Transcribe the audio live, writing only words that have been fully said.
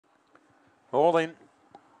All in.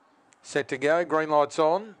 Set to go. Green lights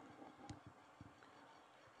on.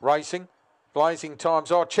 Racing. Blazing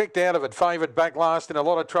Times. Oh, checked out of it. Favoured back last in a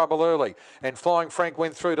lot of trouble early. And Flying Frank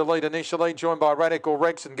went through to lead initially, joined by Radical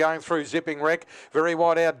Rex and going through Zipping Wreck. Very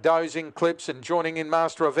wide out, Dozing Clips and joining in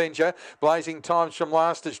Master Avenger. Blazing Times from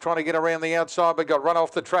last is trying to get around the outside but got run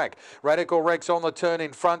off the track. Radical Rex on the turn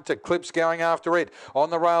in front to Clips going after it. On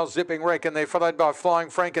the rails, Zipping Wreck, and they're followed by Flying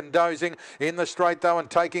Frank and Dozing in the straight though and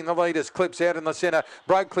taking the lead as Clips out in the centre.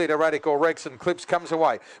 Broke clear to Radical Rex and Clips comes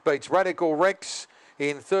away. Beats Radical Rex.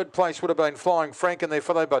 In third place would have been Flying Frank, and they're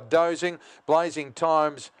followed by Dozing. Blazing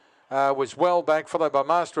Times was well back, followed by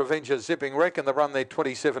Master Avenger, Zipping Wreck, and the run there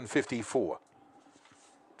 27.54.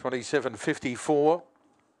 27.54.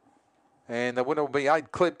 And the winner will be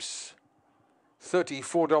 8 Clips.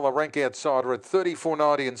 $34 rank outsider at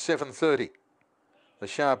 $34.90 and $7.30. The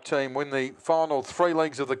Sharp team win the final 3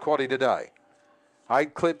 legs of the quaddie today.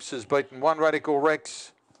 8 Clips has beaten 1 Radical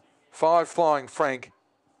Rex, 5 Flying Frank,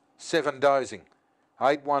 7 Dozing.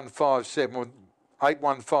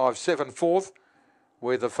 8-1-5-7 fourth,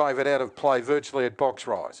 with the favourite out of play virtually at box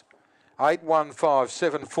rise.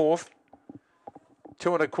 8-1-5-7 fourth, 2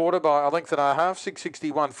 1/4 by a length and a half,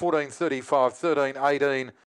 661, 14.35, 13.18.